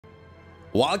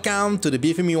Welcome to the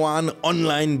BFME 1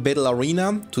 online battle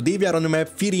arena. Today we are on the map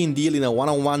Fury and Deal in a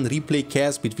one-on-one replay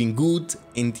cast between good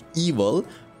and evil.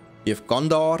 We have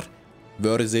Gondor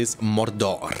versus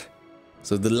Mordor.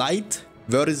 So the light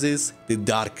versus the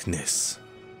darkness.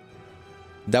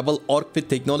 Double orc pit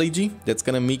technology. That's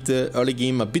gonna make the early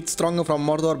game a bit stronger from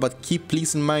Mordor, but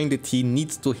please in mind that he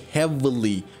needs to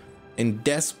heavily and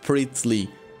desperately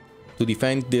to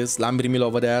defend this Lambri mill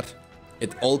over there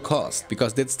at all costs,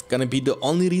 because that's gonna be the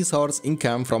only resource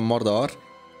income from Mordor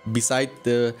beside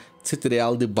the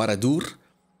Citadel de Barad-dûr.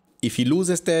 If he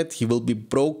loses that, he will be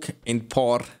broke and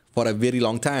poor for a very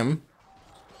long time.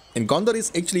 And Gondor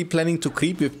is actually planning to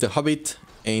creep with the Hobbit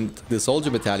and the Soldier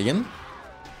Battalion.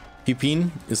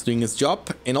 Pippin is doing his job,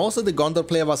 and also the Gondor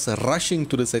player was rushing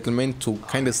to the settlement to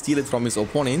kind of steal it from his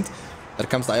opponent. There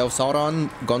comes the Eye of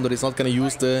Sauron. Gondor is not gonna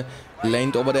use the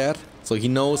land over there, so he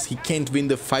knows he can't win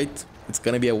the fight. It's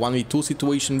gonna be a 1v2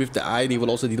 situation with the Eye. They will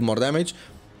also deal more damage.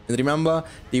 And remember,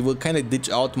 they will kind of ditch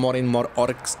out more and more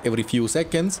orcs every few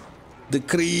seconds. The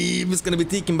creep is gonna be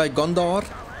taken by Gondor,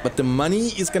 but the money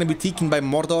is gonna be taken by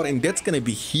Mordor, and that's gonna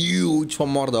be huge for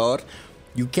Mordor.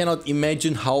 You cannot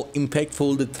imagine how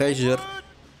impactful the treasure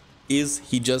is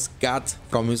he just got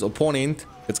from his opponent.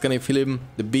 It's gonna fill him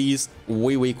the beast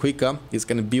way quicker. He's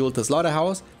gonna build a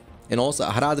slaughterhouse and also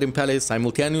a Haradrim palace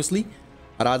simultaneously.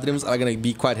 Haradrims are gonna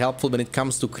be quite helpful when it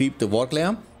comes to creep the Warg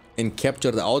layer and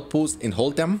capture the outpost and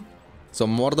hold them. So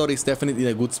Mordor is definitely in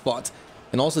a good spot.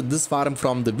 And also this farm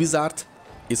from the wizard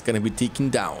is gonna be taken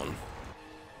down.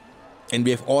 And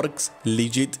we have orcs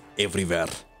legit everywhere.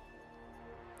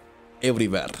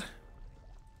 Everywhere.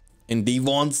 And they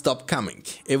won't stop coming.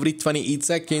 Every 28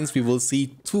 seconds we will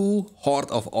see 2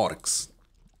 hordes of orcs.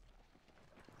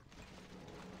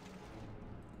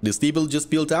 The stable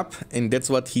just built up, and that's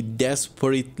what he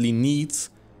desperately needs.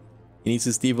 He needs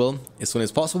his stable as soon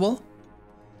as possible,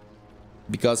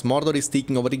 because Mordor is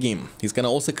taking over the game. He's gonna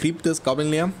also creep this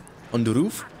goblin layer on the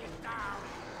roof.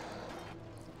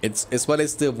 It's as well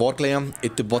as the Warg layer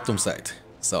at the bottom side.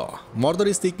 So Mordor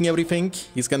is taking everything.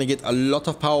 He's gonna get a lot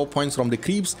of power points from the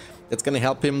creeps. That's gonna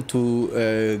help him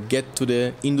to get to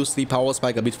the industry power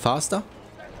spike a bit faster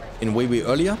and way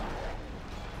earlier.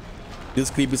 This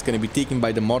creep is gonna be taken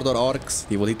by the Mordor orcs.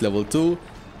 He will hit level 2.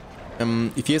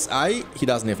 If he has Eye, he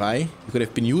doesn't have Eye. He could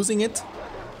have been using it.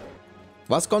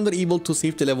 Was Gondor able to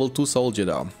save the level 2 soldier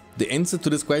though? The answer to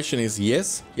this question is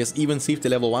yes. He has even saved the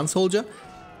level 1 soldier.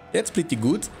 That's pretty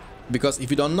good, because if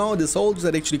you don't know, the soldiers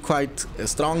are actually quite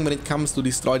strong when it comes to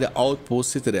destroy the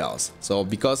outpost citadels. So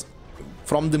because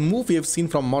from the move we have seen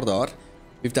from Mordor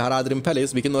with the Haradrim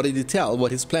palace, we can already tell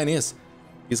what his plan is.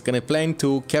 He's gonna plan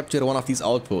to capture one of these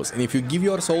outposts, and if you give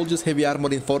your soldiers heavy armor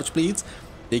and forge blades,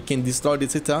 they can destroy the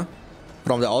citadel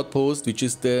from the outpost, which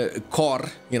is the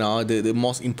core, you know, the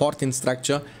most important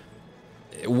structure,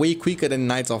 way quicker than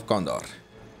Knights of Gondor.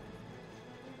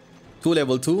 To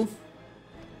level 2.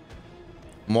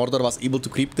 Mordor was able to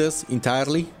creep this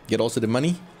entirely, get also the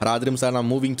money. Haradrims are now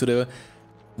moving to the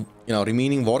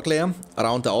remaining Warg layer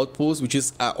around the outpost, which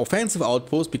is an offensive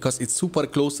outpost because it's super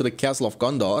close to the castle of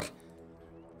Gondor,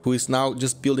 who is now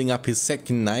just building up his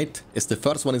second knight as the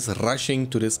first one is rushing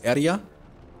to this area.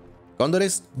 Gondor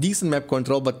has decent map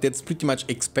control, but that's pretty much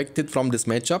expected from this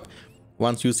matchup.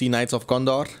 Once you see Knights of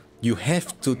Gondor, you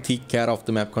have to take care of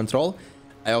the map control.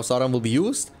 Eye of Sauron will be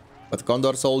used, but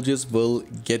Gondor soldiers will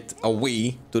get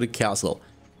away to the castle.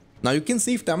 Now you can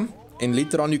save them, and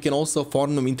later on you can also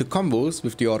form them into combos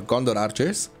with your Gondor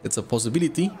archers. It's a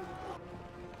possibility,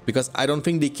 because I don't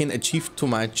think they can achieve too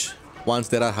much once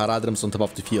there are Haradrims on top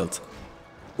of the field.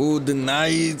 Oh, the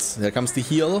knights! There comes the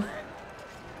heal.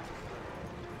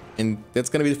 And that's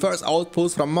gonna be the first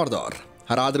outpost from Mordor.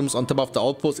 Haradrims on top of the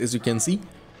outpost, as you can see.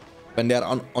 When they're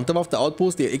on top of the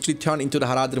outpost, they actually turn into the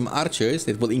Haradrim archers.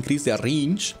 That will increase their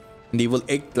range. And they will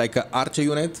act like an archer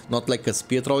unit, not like a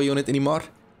spear thrower unit anymore.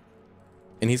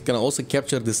 And he's gonna also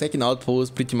capture the second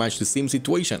outpost, pretty much the same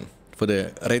situation for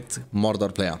the red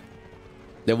Mordor player.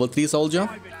 Level 3 soldier,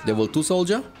 level 2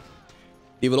 soldier.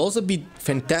 They will also be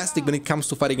fantastic when it comes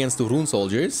to fight against the rune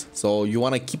soldiers. So you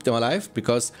wanna keep them alive,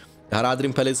 because the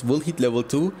Haradrim palace will hit level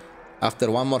 2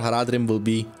 after one more Haradrim will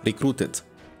be recruited.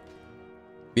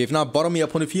 We have now Boromir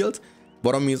upon the field.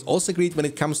 Boromir is also great when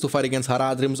it comes to fight against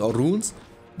Haradrims or runes,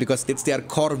 because it's their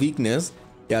core weakness.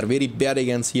 They are very bad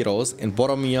against heroes, and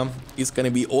Boromir is gonna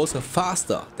be also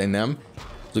faster than them,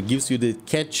 so it gives you the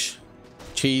catch,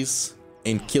 chase,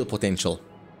 and kill potential.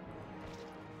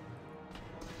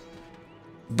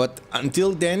 But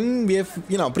until then, we have,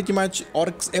 pretty much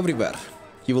orcs everywhere.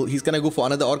 He's gonna go for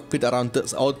another orc pit around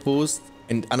this outpost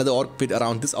and another orc pit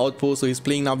around this outpost. So he's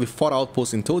playing now with 4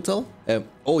 outposts in total.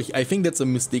 I think that's a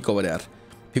mistake over there.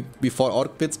 Before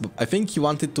orc pits, I think he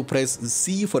wanted to press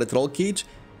C for the troll cage,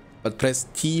 but press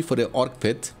T for the orc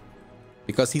pit,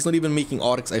 because he's not even making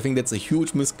orcs. I think that's a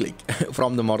huge misclick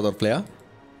from the Mordor player.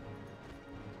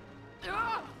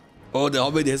 Oh, the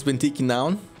hobbit has been taken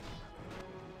down.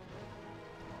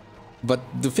 But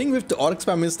the thing with the orc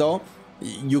spam is though,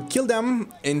 you kill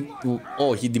them and...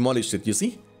 Oh, he demolished it, you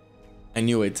see? I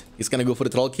knew it. He's gonna go for the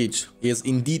troll cage. Yes,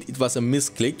 indeed, it was a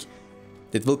misclick.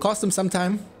 That will cost him some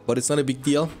time, but it's not a big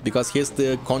deal, because he has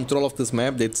the control of this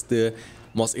map. That's the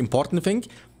most important thing.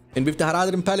 And with the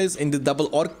Haradrim Palace and the double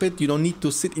orc pit, you don't need to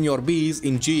sit in your base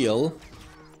in jail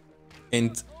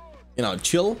and, you know,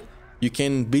 chill. You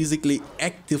can basically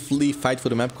actively fight for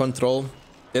the map control.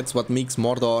 That's what makes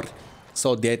Mordor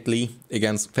so deadly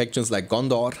against factions like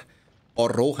Gondor or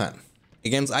Rohan.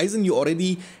 Against Eisen, you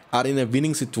already are in a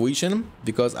winning situation,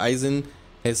 because Eisen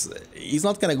he's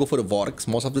not gonna go for the Vorks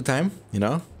most of the time, you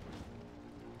know.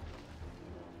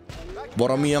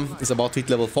 Boromir is about to hit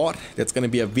level 4. That's gonna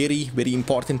be a very, very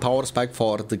important power spike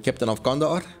for the Captain of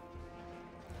Gondor.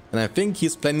 And I think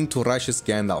he's planning to rush his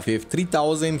Gandalf. He has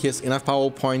 3000, he has enough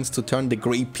power points to turn the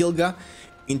Grey Pilgar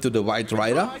into the White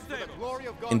Rider.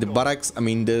 And the barracks, I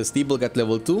mean the stable got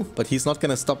level 2, but he's not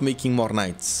gonna stop making more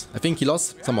knights. I think he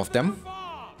lost some of them.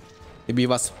 Maybe he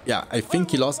was, yeah, I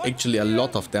think he lost actually a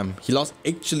lot of them. He lost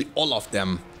actually all of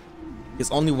them.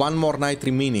 There's only one more knight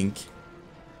remaining.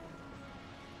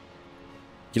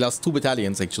 He lost 2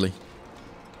 battalions actually.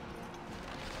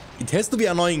 It has to be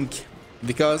annoying,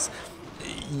 because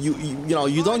you know,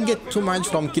 you don't get too much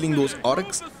from killing those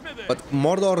orcs, but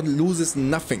Mordor loses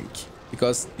nothing,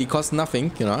 because they cost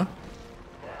nothing, you know.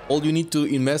 All you need to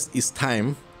invest is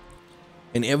time,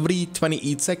 and every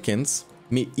 28 seconds,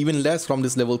 even less from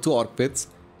this level 2 orc pits,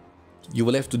 you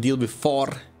will have to deal with 4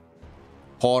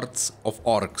 hordes of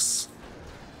orcs.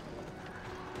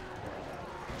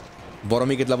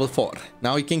 Boromir get level 4.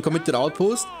 Now he can commit to the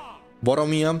outpost.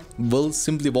 Boromir will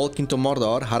simply walk into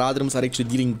Mordor. Haradrims are actually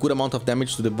dealing good amount of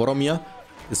damage to the Boromir,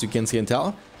 as you can see and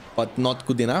tell, but not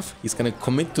good enough. He's gonna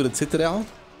commit to the Citadel,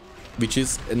 which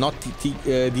is not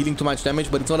dealing too much damage,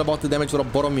 but it's not about the damage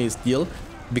that Boromir's deal,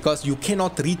 because you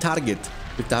cannot retarget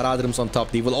with the Haradrims on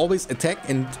top. They will always attack,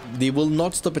 and they will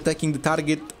not stop attacking the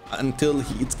target until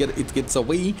it gets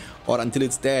away, or until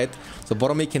it's dead. So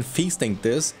Boromir can face tank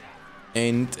this,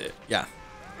 and yeah,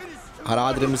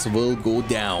 Haradrims will go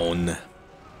down.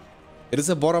 There is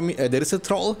a Boromir, there is a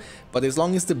troll, but as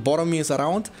long as the Boromir is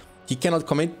around, he cannot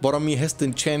commit. Boromir has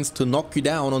the chance to knock you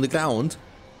down on the ground,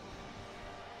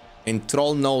 and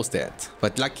Troll knows that.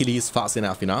 But luckily he's fast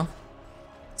enough, you know.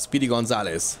 Speedy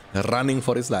Gonzalez running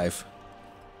for his life.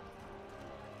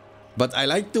 But I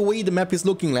like the way the map is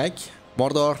looking like.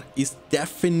 Mordor is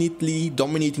definitely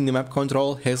dominating the map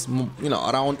control. Has, you know,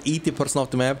 around 80% of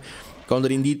the map.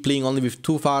 Gondor indeed playing only with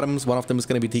 2 farms. One of them is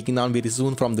going to be taken down very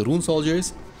soon from the Rune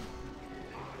Soldiers.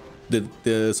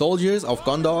 The soldiers of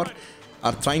Gondor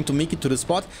are trying to make it to the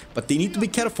spot, but they need to be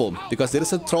careful, because there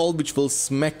is a troll which will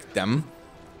smack them.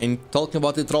 And talking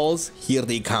about the trolls, here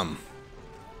they come.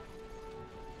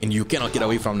 And you cannot get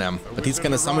away from them. But he's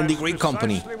gonna summon the Great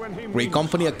Company. Great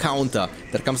Company, a counter.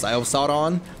 There comes Eye of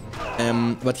Sauron.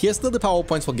 But here's still the power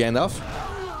points for Gandalf.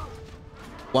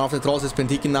 One of the trolls has been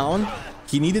taken down.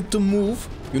 He needed to move.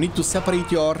 You need to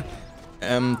separate your...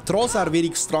 trolls are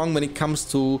very strong when it comes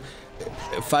to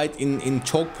fight in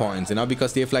choke points, you know,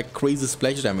 because they have like crazy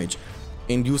splash damage.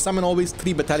 And you summon always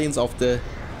 3 battalions of the...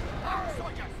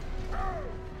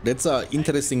 That's an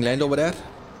interesting land over there.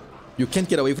 You can't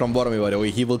get away from Boromir, by the way.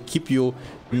 He will keep you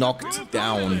knocked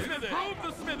down.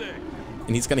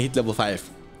 And he's gonna hit level 5.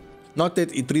 Not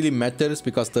that it really matters,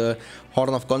 because the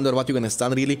Horn of Gondor, what you're gonna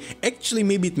stun really... Actually,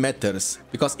 maybe it matters.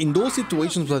 Because in those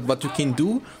situations, what you can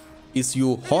do is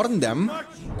you horn them,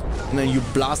 and then you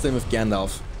blast them with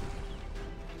Gandalf.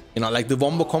 You know, like the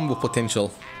Wombo combo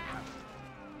potential.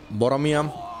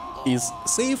 Boromir is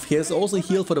safe. He has also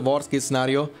healed for the worst case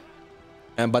scenario.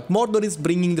 But Mordor is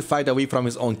bringing the fight away from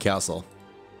his own castle.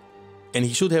 And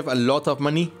he should have a lot of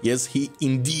money. Yes, he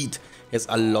indeed has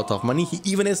a lot of money. He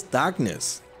even has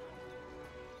darkness.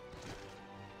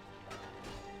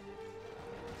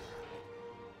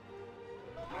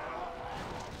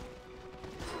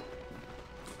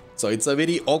 So it's a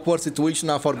very awkward situation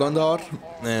now for Gondor.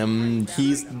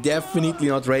 He's definitely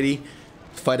not ready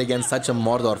to fight against such a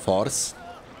Mordor force.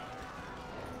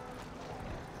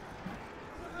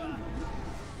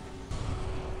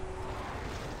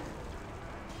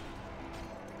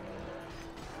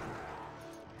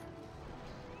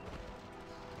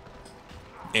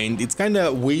 And it's kind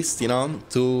of waste, you know,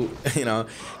 to, you know,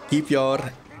 keep your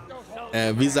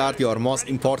wizard, your most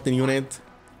important unit,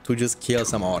 to just kill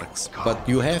some orcs. But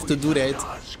you have to do that.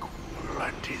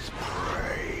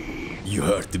 You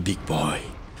heard the big boy.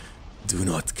 Do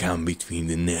not come between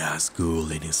the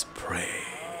Nazgul and his prey.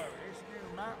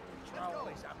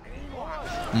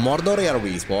 Mordor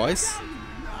Airways, boys.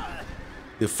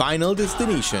 The final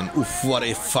destination. Oof, what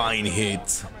a fine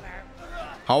hit.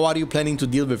 How are you planning to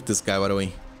deal with this guy, by the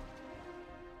way?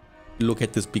 Look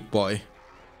at this big boy.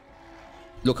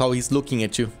 Look how he's looking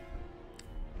at you.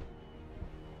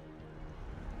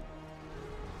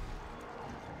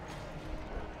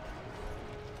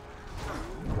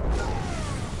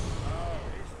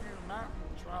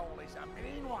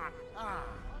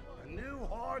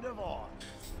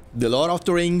 The Lord of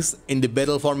the Rings in the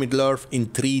Battle for Middle-earth in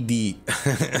 3D.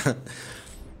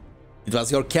 It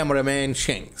was your cameraman,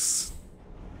 Shanks.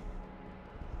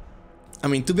 I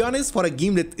mean, to be honest, for a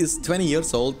game that is 20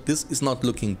 years old, this is not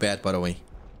looking bad, by the way.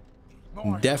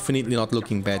 Definitely not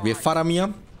looking bad. We have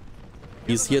Faramir.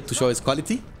 He's here to show his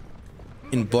quality.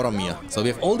 In Boromir. So we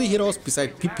have all the heroes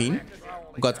beside Pippin,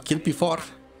 who got killed before,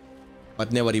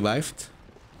 but never revived.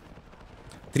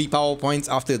 3 power points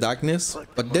after darkness,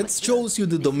 but that shows you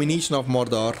the domination of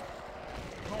Mordor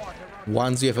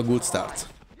once you have a good start.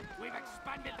 We've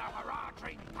expanded the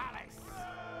Haradrim Palace.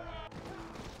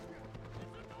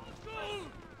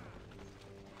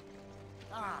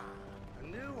 A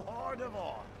new horde of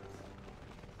orcs.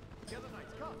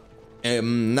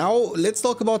 Now let's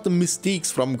talk about the mistakes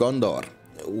from Gondor.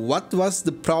 What was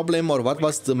the problem, or what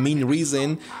was the main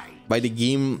reason why the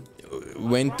game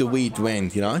went the way it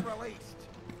went, you know?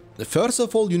 First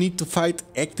of all, you need to fight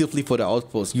actively for the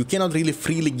outposts. You cannot really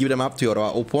freely give them up to your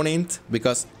opponent,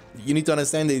 because you need to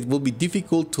understand that it will be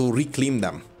difficult to reclaim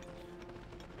them.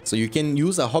 So you can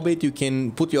use a hobbit, you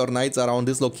can put your knights around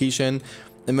this location,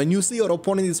 and when you see your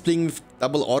opponent is playing with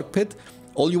double orc pit,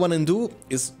 all you want to do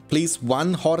is place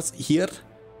one horse here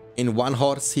and one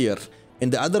horse here,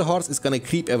 and the other horse is gonna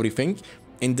creep everything,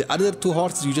 and the other 2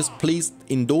 horses you just placed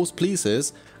in those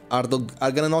places are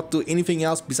gonna not do anything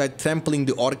else besides trampling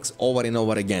the orcs over and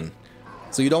over again.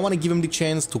 So you don't want to give him the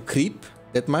chance to creep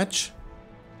that much.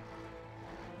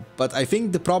 But I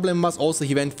think the problem was also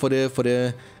he went for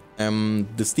the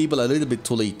stable a little bit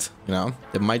too late. You know,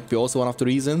 that might be also one of the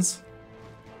reasons.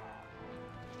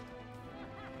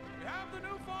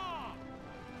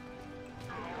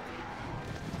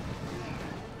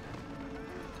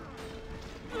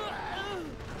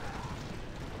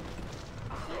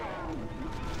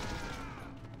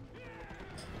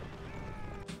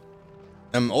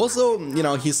 Also, you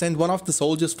know, he sent one of the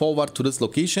soldiers forward to this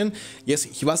location. Yes,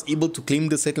 he was able to claim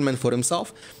the settlement for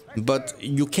himself, but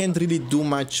you can't really do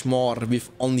much more with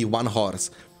only one horse.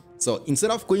 So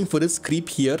instead of going for this creep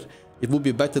here, it would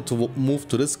be better to move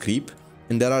to this creep,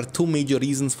 and there are 2 major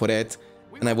reasons for that,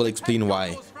 and I will explain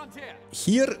why.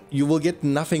 Here, you will get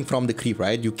nothing from the creep,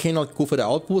 right? You cannot go for the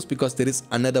outpost because there is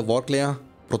another warclare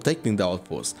protecting the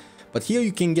outpost. But here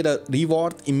you can get a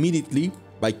reward immediately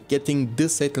by getting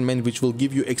this settlement, which will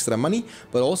give you extra money,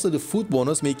 but also the food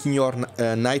bonus, making your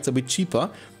knights a bit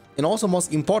cheaper. And also,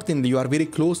 most importantly, you are very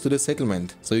close to the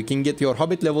settlement, so you can get your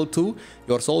hobbit level 2,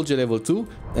 your soldier level 2,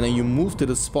 and then you move to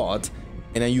the spot,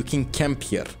 and then you can camp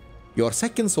here. Your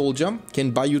second soldier can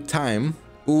buy you time.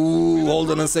 Ooh, hold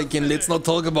on a second, let's not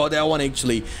talk about that one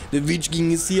actually. The Witch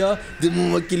King is here, the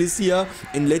Mumakil is here,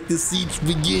 and let the siege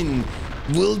begin.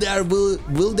 Will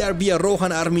there be a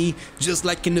Rohan army, just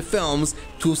like in the films,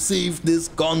 to save this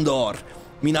Gondor?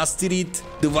 Minas Tirith,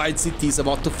 the White City, is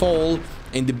about to fall,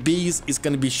 and the base is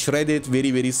gonna be shredded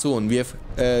very, very soon. We have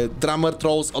drummer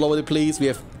trolls all over the place. We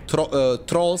have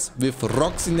trolls with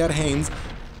rocks in their hands,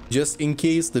 just in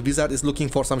case the wizard is looking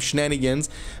for some shenanigans.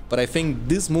 But I think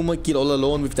this Mumakil all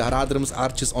alone with the Haradrim's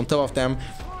archers on top of them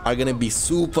are gonna be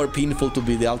super painful to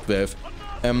be dealt with.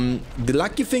 The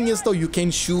lucky thing is though, you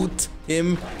can shoot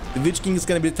him. The Witch King is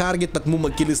gonna be the target, but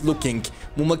Mumakil is looking.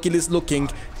 Mumakil is looking.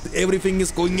 Everything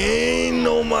is going in.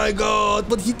 Oh my god!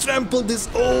 But he trampled his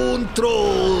own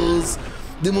trolls.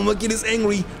 The Mumakil is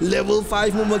angry. Level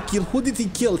 5 Mumakil. Who did he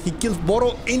kill? He killed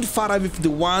Boro and Farah with the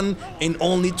one and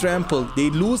only trample. They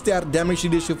lose their damage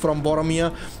leadership from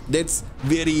Boromir. That's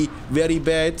very, very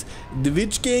bad. The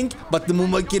Witch King, but the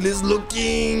Mumakil is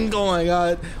looking. Oh my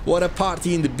god. What a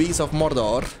party in the base of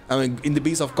Mordor. I mean, in the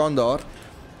base of Gondor.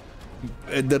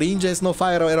 The ranger has no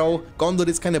fire arrow. Gondor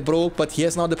is kind of broke, but he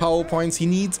has now the power points he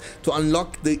needs to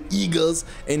unlock the eagles,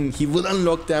 and he will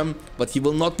unlock them, but he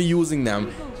will not be using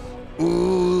them.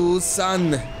 Ooh,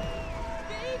 son.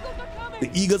 The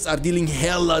eagles are dealing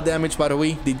hella damage, by the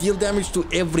way. They deal damage to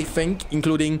everything,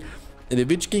 including The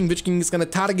Witch King is gonna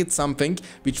target something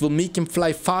which will make him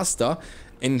fly faster,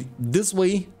 and this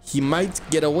way he might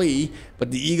get away,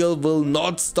 but the eagle will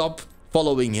not stop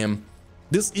following him.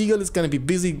 This eagle is gonna be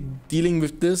busy dealing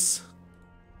with this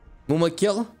Muma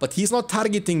kill, but he's not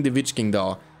targeting the Witch King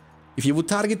though. If he would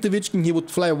target the Witch King, he would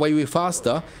fly way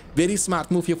faster. Very smart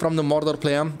move here from the Mordor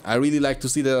player. I really like to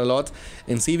see that a lot.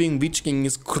 And saving Witch King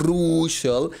is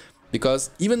crucial,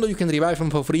 because even though you can revive him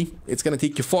for free, it's gonna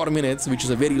take you 4 minutes, which is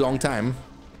a very long time.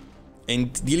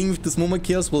 And dealing with these Muma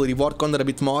kills will reward Gondor a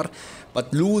bit more.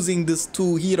 But losing these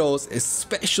 2 heroes,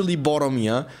 especially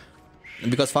Boromir,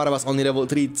 because Farah was only level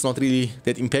 3, it's not really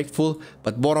that impactful.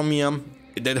 But Boromir,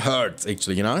 that hurts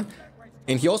actually, you know.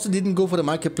 And he also didn't go for the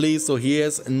marketplace, so he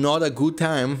has not a good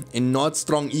time and not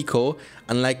strong eco.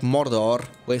 Unlike Mordor,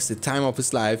 who has the time of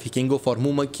his life, he can go for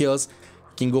Muma kills,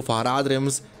 he can go for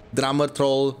Haradrims, Drummer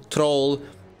Troll,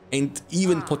 and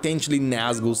even potentially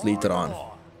Nazgûls later on.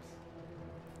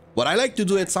 What I like to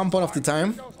do at some point of the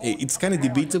time, it's kind of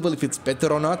debatable if it's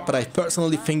better or not, but I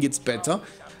personally think it's better.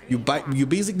 You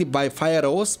basically buy fire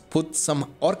arrows, put some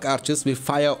orc archers with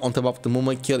fire on top of the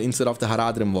Muma kill instead of the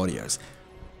Haradrim warriors.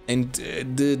 And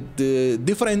the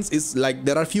difference is, like,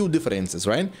 there are a few differences,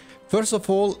 right? First of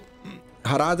all,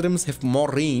 Haradrims have more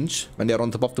range when they're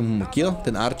on top of the Muma kill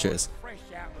than archers.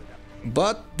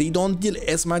 But they don't deal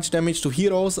as much damage to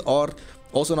heroes, or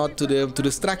also not to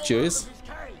the structures,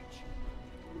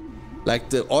 like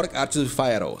the orc archers with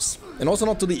fire arrows, and also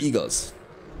not to the eagles.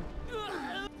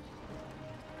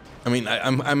 I mean,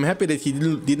 I'm happy that he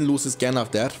didn't lose his Gandalf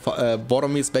there.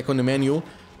 Boromir is back on the menu.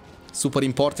 Super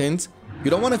important. You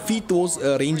don't want to feed those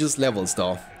rangers levels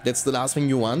though. That's the last thing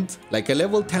you want. Like a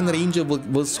level 10 ranger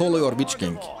will solo your Witch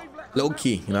King. Low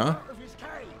key, you know.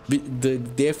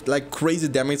 They have like crazy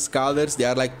damage scalders. They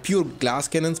are like pure glass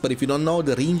cannons. But if you don't know,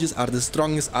 the rangers are the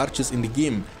strongest archers in the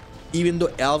game. Even though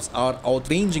elves are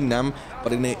outranging them,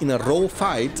 but in a raw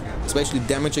fight, especially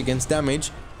damage against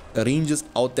damage, rangers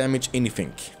outdamage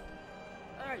anything.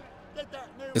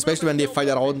 Especially when they fight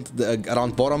around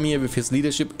Boromir with his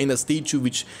leadership in a statue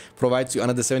which provides you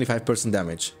another 75%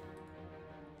 damage.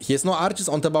 He has no archers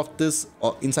on top of this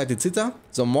inside the Citadel,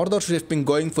 so Mordor should have been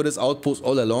going for this outpost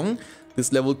all along.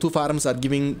 These level 2 farms are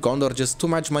giving Gondor just too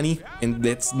much money, and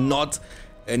that's not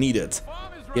needed.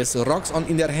 He has rocks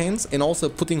in their hands and also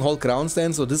putting whole ground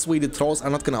stands, so this way the trolls are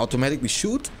not going to automatically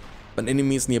shoot when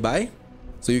enemy is nearby.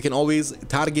 So you can always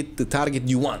target the target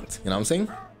you want, you know what I'm saying?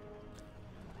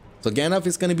 So Gandalf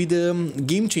is gonna be the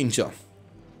game changer.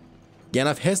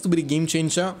 Gandalf has to be the game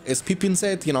changer. As Pippin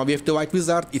said, you know, we have the White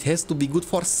Wizard, it has to be good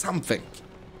for something.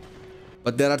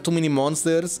 But there are too many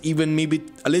monsters, even maybe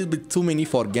a little bit too many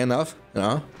for Gandalf, you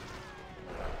know?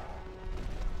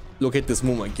 Look at this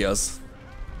movement, yes.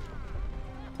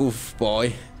 Oof,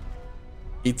 boy.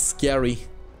 It's scary.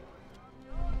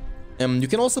 You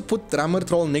can also put Drummer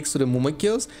Troll next to the Muma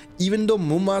kills, even though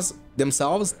Mumas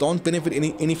themselves don't benefit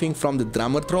anything from the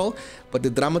Drummer Troll, but the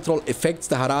Drummer Troll affects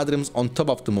the Haradrims on top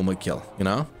of the Muma kill, you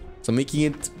know? So making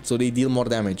it so they deal more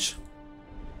damage.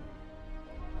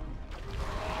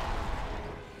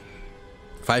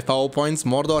 5 power points,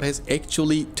 Mordor has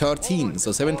actually 13,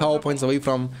 so 7 power points away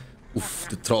from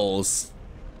the trolls.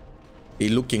 Hey,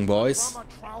 looking, boys.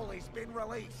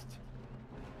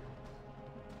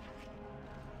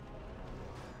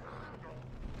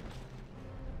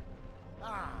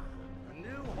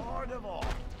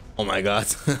 Oh my god.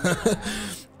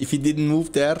 If he didn't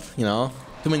move there, you know,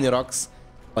 too many rocks.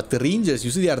 But the rangers,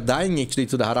 you see, they are dying actually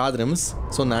to the Haradrims.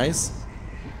 So nice.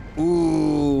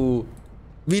 Ooh.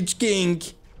 Witch King.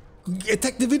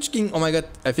 Attack the Witch King. Oh my god.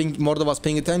 I think Mordor was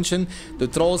paying attention. The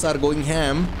trolls are going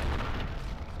ham.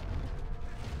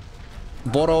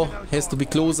 Boro has to be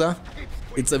closer.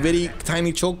 It's a very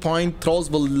tiny choke point.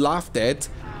 Trolls will laugh at.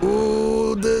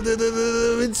 Ooh,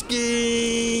 the Witch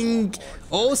King.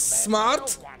 Oh,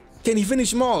 smart. Can he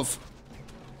finish him off?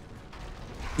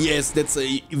 Yes, that's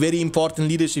a very important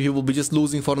leadership. He will be just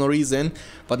losing for no reason.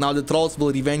 But now the trolls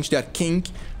will revenge their king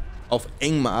of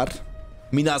Angmar.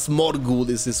 Minas Morgul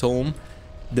is his home.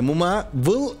 The Muma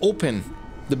will open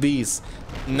the base.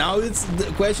 Now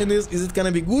the question is it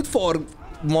gonna be good for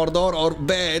Mordor or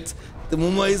bad? The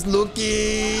Muma is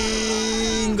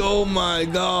looking. Oh my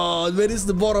god. Where is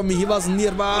the Boromir? He was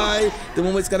nearby. The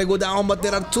Muma is gonna go down, but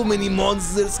there are too many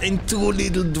monsters and too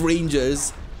little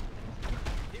rangers.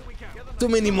 Too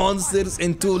many monsters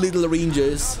and too little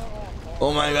rangers.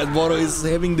 Oh my god, Boro is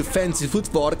having the fancy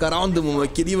footwork around the Muma.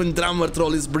 Even Drummer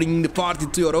Troll is bringing the party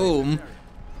to your home.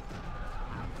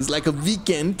 It's like a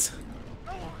weekend.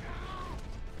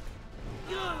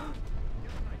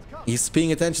 He's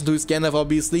paying attention to his Gandalf,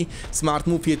 obviously. Smart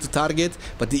move here to target,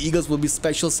 but the Eagles will be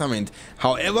special summoned.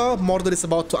 However, Mordor is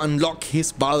about to unlock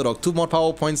his Balrog. 2 more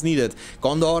power points needed.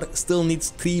 Gondor still needs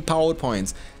 3 power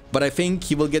points. But I think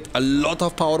he will get a lot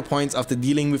of power points after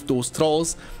dealing with those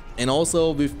trolls and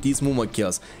also with these Moomer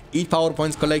kills. 8 power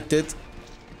points collected.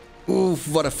 Oof,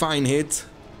 what a fine hit.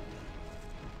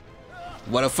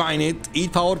 What a fine hit.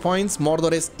 8 power points.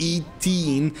 Mordor has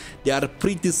 18. They are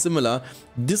pretty similar.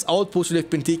 This outpost should have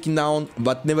been taken down,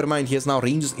 but never mind. He has now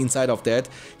ranges inside of that.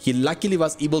 He luckily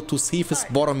was able to save his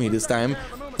Boromir this time.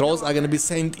 Trolls are going to be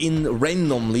sent in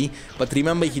randomly. But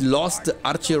remember, he lost the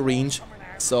archer range.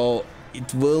 So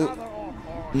it will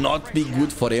not be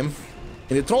good for him.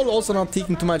 And the troll also not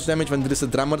taking too much damage when there is a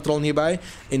drummer troll nearby.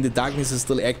 And the darkness is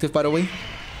still active, by the way.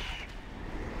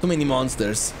 Too many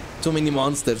monsters. Too many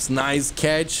monsters. Nice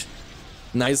catch.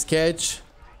 Nice catch.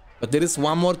 But there is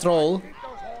one more troll.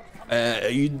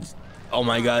 Oh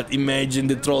my god. Imagine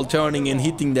the troll turning and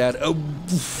hitting there. Oh,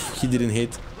 he didn't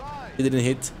hit. He didn't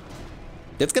hit.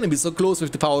 That's gonna be so close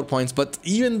with the power points. But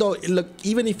even though, look,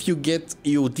 even if you get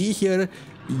EOD here,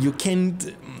 you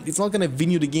can't, it's not gonna win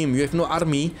you the game. You have no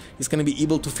army. He's gonna be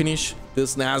able to finish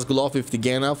this Nazgul off with the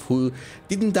Gandalf, who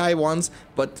didn't die once,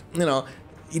 but you know,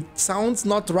 it sounds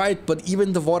not right, but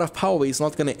even the War of Power is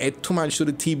not gonna add too much to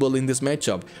the table in this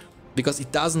matchup, because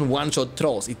it doesn't one-shot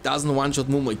trolls, it doesn't one-shot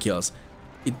Moomer kills,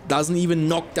 it doesn't even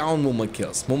knock down Moomer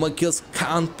kills. Moomer kills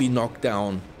can't be knocked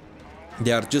down.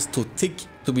 They are just too thick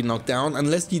to be knocked down.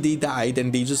 Unless they die,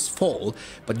 then they just fall,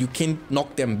 but you can't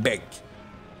knock them back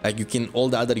like you can all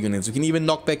the other units. You can even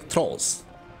knock back trolls,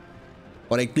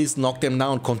 or at least knock them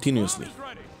down continuously.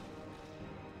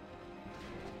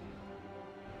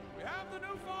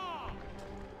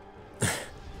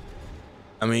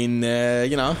 I mean,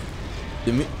 you know,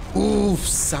 oof,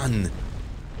 son.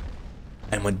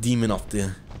 I'm a demon of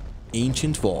the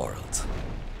ancient world.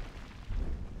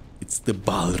 It's the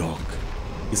Balrog.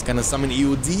 He's gonna summon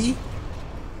EOD.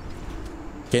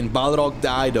 Can Balrog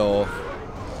die though?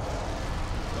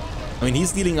 I mean,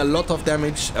 he's dealing a lot of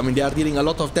damage. I mean, they are dealing a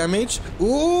lot of damage.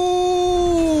 Ooh!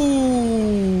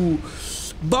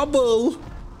 Bubble!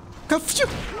 Kafyu!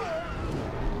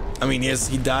 I mean, yes,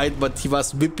 he died, but he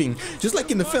was whipping, just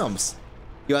like in the films.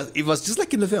 It was just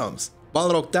like in the films.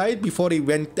 Balrog died before he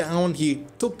went down. He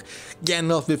took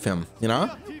Gandalf with him, you know?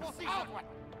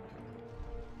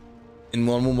 And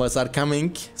more movers are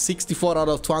coming. 64 out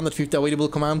of 250 available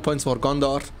command points for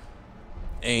Gondor.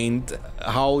 And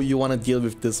how you want to deal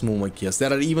with this movement here.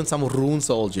 There are even some rune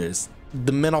soldiers.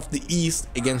 The men of the east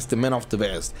against the men of the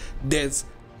west. That's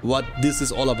what this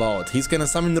is all about. He's gonna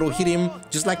summon Rohirrim,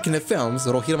 just like in the films.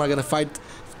 Rohirrim are gonna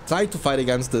try to fight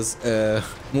against this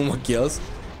movement kills.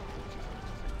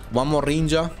 One more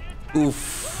ranger.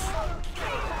 Oof.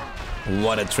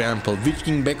 What a trample. Witch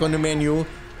King back on the menu.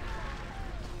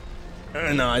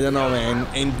 No, I don't know, man.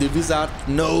 And the wizard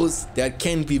knows there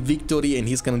can be victory and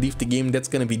he's gonna leave the game. That's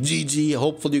gonna be GG.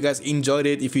 Hopefully you guys enjoyed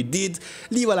it. If you did,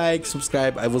 leave a like,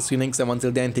 subscribe. I will see you next time.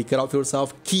 Until then, take care of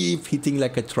yourself. Keep hitting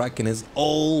like a truck, and as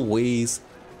always,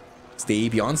 stay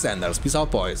beyond standards. Peace out,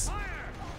 boys.